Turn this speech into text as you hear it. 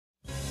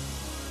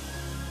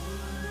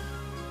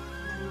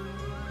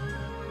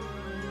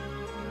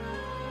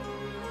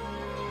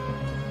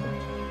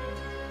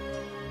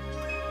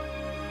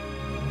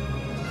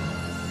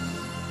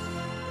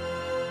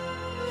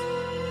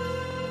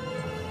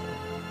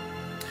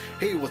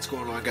Hey, what's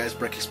going on, guys?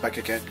 BrightKicks back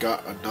again.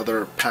 Got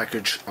another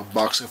package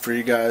unboxing for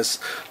you guys.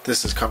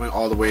 This is coming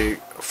all the way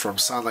from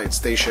Sunlight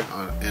Station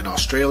in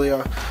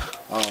Australia.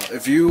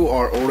 If you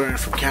are ordering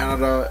from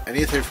Canada,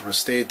 anything from the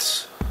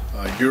States,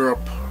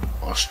 Europe,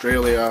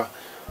 Australia,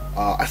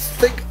 I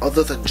think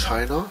other than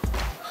China,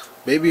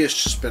 maybe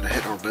it's just been a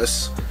hit or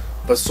miss,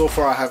 but so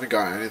far I haven't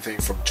gotten anything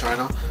from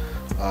China.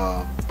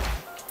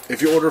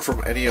 If you order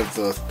from any of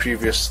the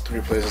previous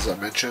 3 places I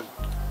mentioned,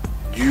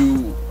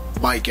 you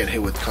might get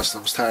hit with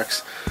customs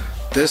tax.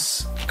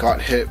 This got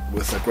hit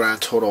with a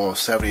grand total of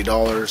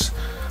 $70,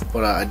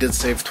 but I did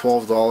save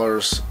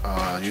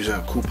 $12 using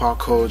a coupon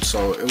code,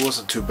 so it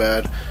wasn't too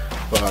bad.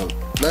 But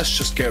let's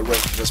just get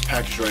right into this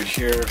package right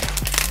here.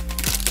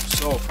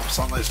 So from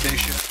Sunlight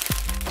Station,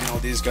 you know,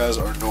 these guys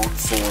are known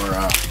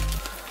for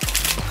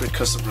good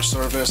customer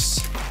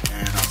service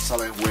and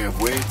selling way of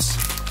weights.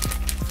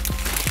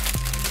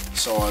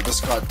 So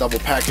this got double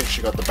packaged.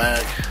 You got the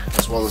bag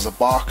as well as a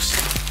box.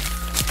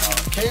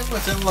 Came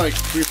within like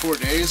 3-4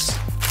 days,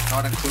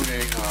 not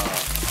including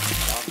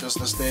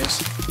non-business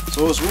days,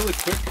 so it was really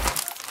quick.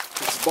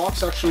 This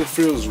box actually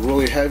feels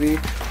really heavy.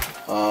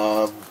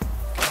 I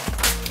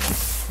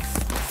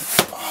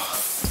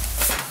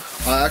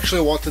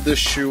actually wanted this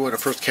shoe when it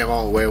first came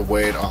out way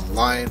weighed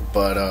online,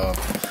 but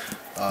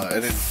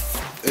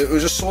it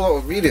was just sold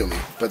out immediately.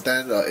 But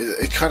then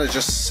it kind of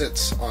just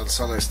sits on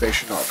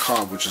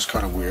sunlightstation.com, which is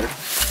kind of weird.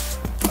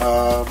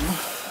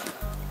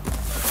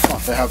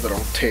 They have their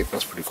own tape,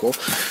 that's pretty cool.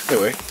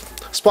 Anyway,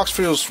 this box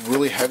feels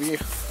really heavy,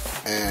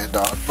 and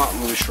I'm not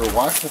really sure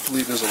why.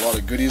 Hopefully there's a lot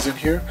of goodies in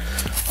here.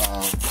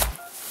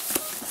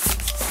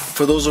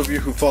 For those of you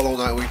who follow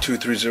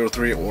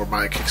Nightwing2303 or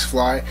BrightKicks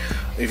Fly,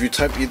 if you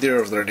type either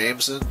of their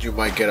names in, you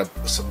might get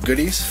some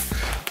goodies.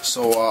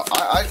 So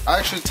I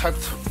actually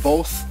typed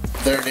both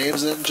their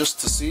names in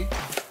just to see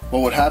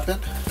what would happen,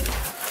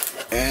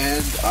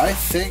 and I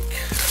think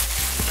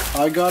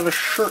I got a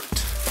shirt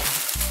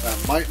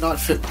that might not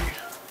fit me.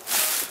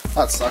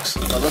 That sucks.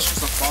 Now let's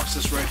just unbox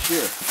this right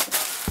here.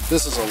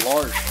 This is a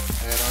large,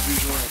 and I'm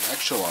usually an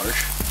extra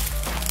large.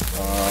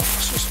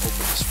 Let's just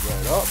open this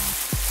right up.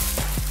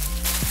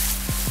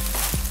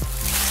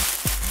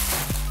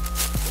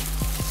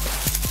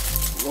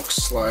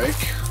 Looks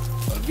like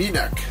a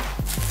V-neck.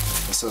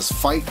 It says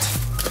 "Fight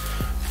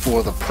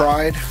for the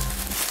Pride."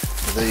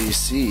 And then you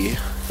see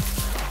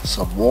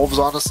some wolves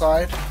on the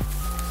side,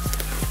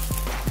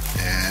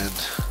 and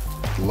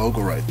the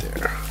logo right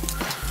there,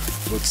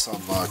 with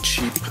some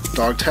cheap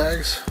dog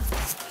tags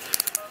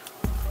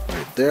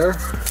right there.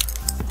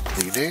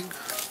 li-ning.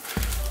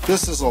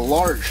 This is a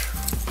large.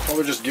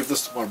 Probably just give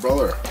this to my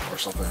brother or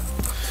something.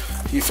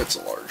 He fits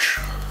a large,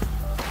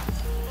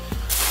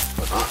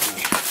 but not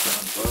me.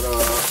 But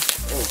oh,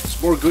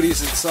 there's more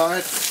goodies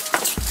inside.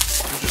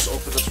 Let me just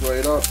open this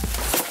right up.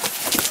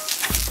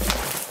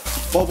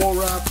 Bubble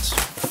wrapped.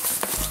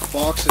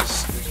 Box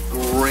is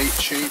in great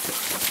shape.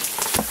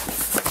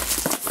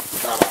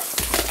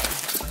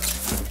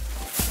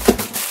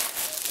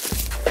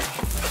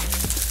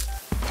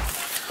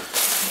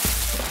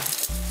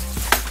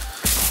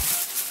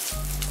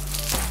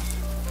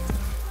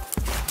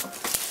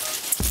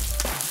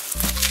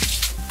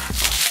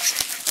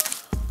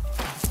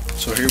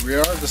 So here we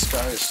are. This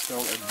guy is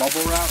still in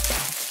bubble wrap.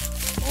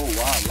 Oh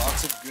wow,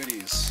 lots of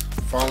goodies.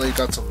 Finally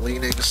got some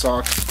li-ning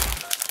socks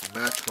to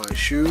match my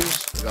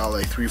shoes. I got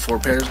like 3-4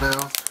 pairs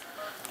now.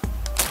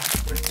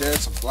 Right there,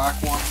 some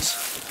black ones.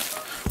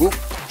 Whoop,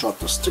 dropped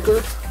the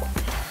sticker.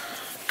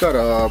 Got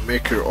a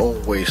make your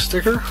own way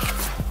sticker.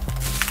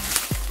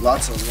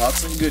 Lots and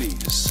lots of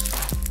goodies.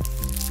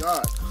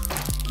 Got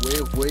way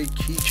of way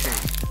keychain.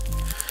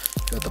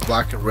 Got the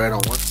black and red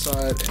on one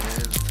side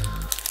and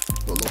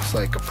what looks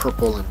like a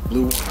purple and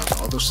blue one on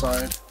the other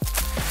side.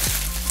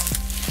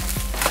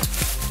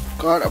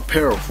 Got a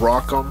pair of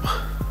Rock'em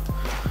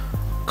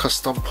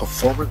custom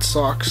performance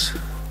socks.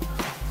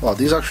 Wow,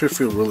 these actually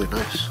feel really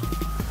nice.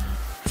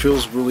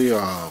 Feels really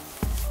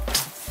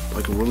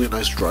like a really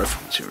nice dry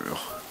fit material.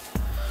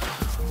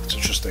 It's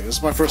interesting. This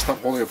is my first time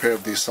holding a pair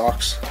of these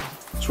socks.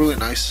 It's really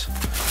nice.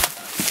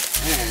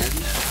 And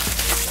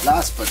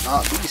last but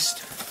not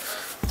least,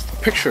 a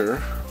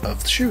picture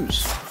of the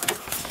shoes.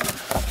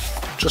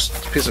 Just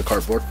a piece of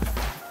cardboard.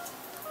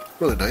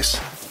 Really nice.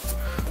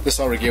 This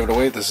already gave it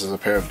away. This is a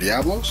pair of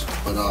Diablos.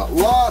 But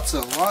lots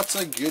and lots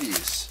of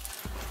goodies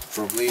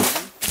from li-ning.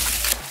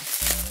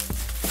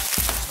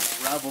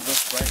 Unravel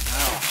this right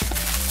now.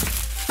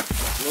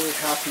 Really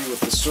happy with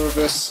the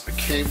service. It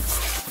came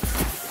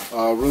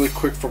really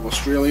quick from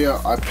Australia.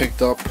 I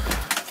picked up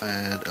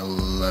an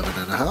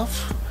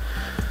 11.5.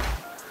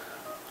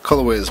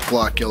 Colorway is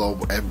black, yellow,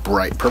 and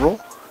bright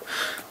purple.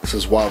 This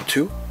is Wild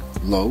 2,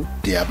 Low,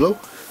 Diablo.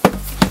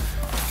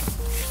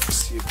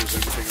 See if there's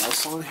anything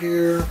else on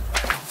here.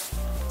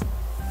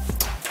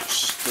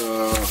 Just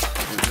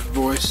an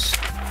invoice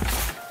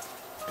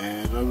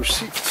and a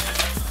receipt.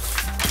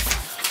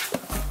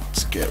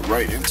 Let's get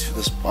right into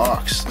this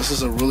box. This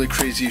is a really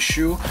crazy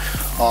shoe.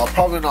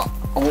 Probably not.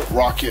 I won't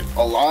rock it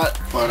a lot,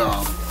 but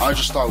I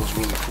just thought it was a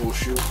really cool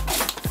shoe.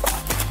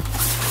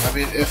 I I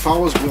mean, if I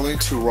was willing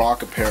to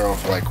rock a pair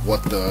of like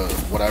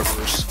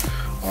whatever's,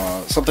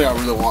 something I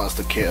really want is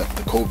the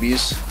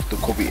Kobe's, the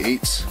Kobe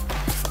 8s.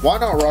 Why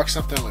not rock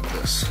something like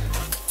this?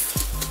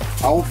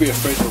 I won't be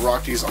afraid to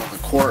rock these on the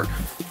court,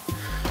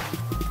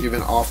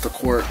 even off the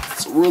court.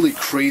 It's a really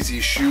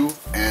crazy shoe,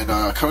 and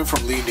coming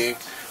from li-ning,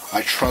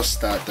 I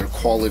trust that their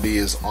quality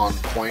is on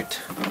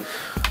point.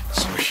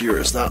 So here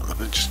is that. Let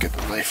me just get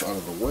the knife out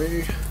of the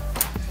way.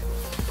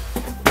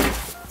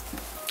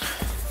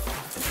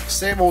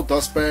 Same old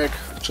dust bag,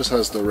 just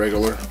has the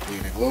regular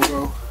li-ning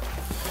logo.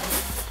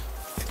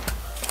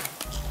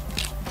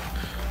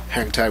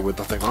 Hang tag with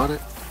nothing on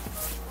it.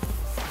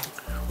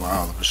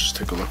 Wow, let me just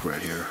take a look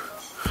right here.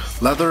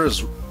 Leather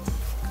is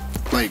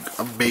like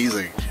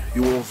amazing.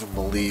 You won't even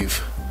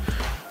believe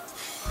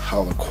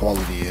how the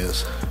quality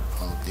is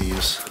on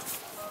these.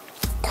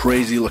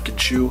 Crazy looking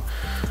shoe.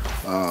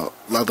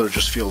 Leather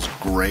just feels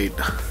great.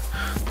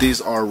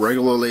 These are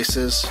regular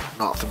laces,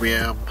 not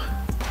 3M.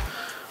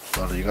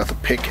 But you got the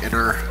pink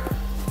inner,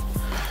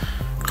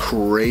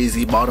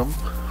 crazy bottom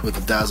with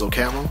the dazzle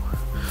camo.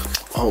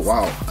 Oh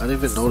wow, I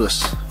didn't even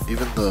notice.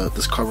 Even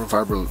this carbon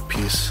fiber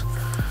piece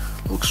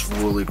looks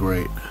really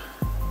great.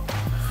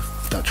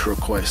 That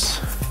turquoise.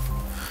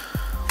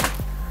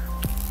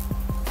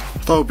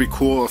 I thought it would be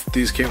cool if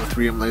these came with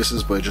 3M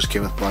laces, but it just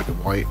came with black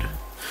and white.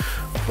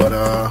 But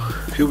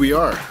here we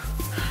are.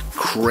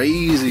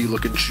 Crazy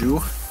looking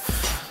shoe.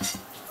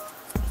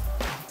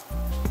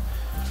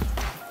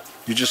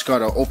 You just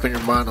gotta open your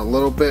mind a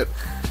little bit,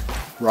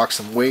 rock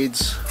some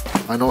Wades.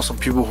 I know some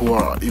people who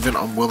are even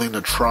unwilling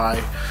to try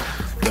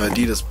the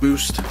Adidas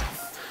Boost.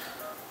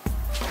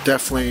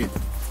 Definitely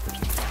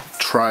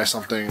try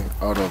something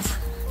out of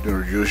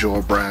your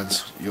usual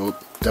brands. You'll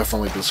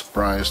definitely be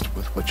surprised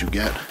with what you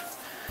get.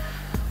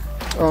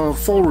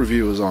 Full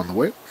review is on the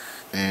way,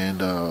 and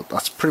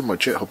that's pretty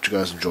much it. Hope you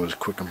guys enjoyed this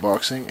quick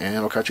unboxing, and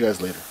I'll catch you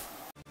guys later.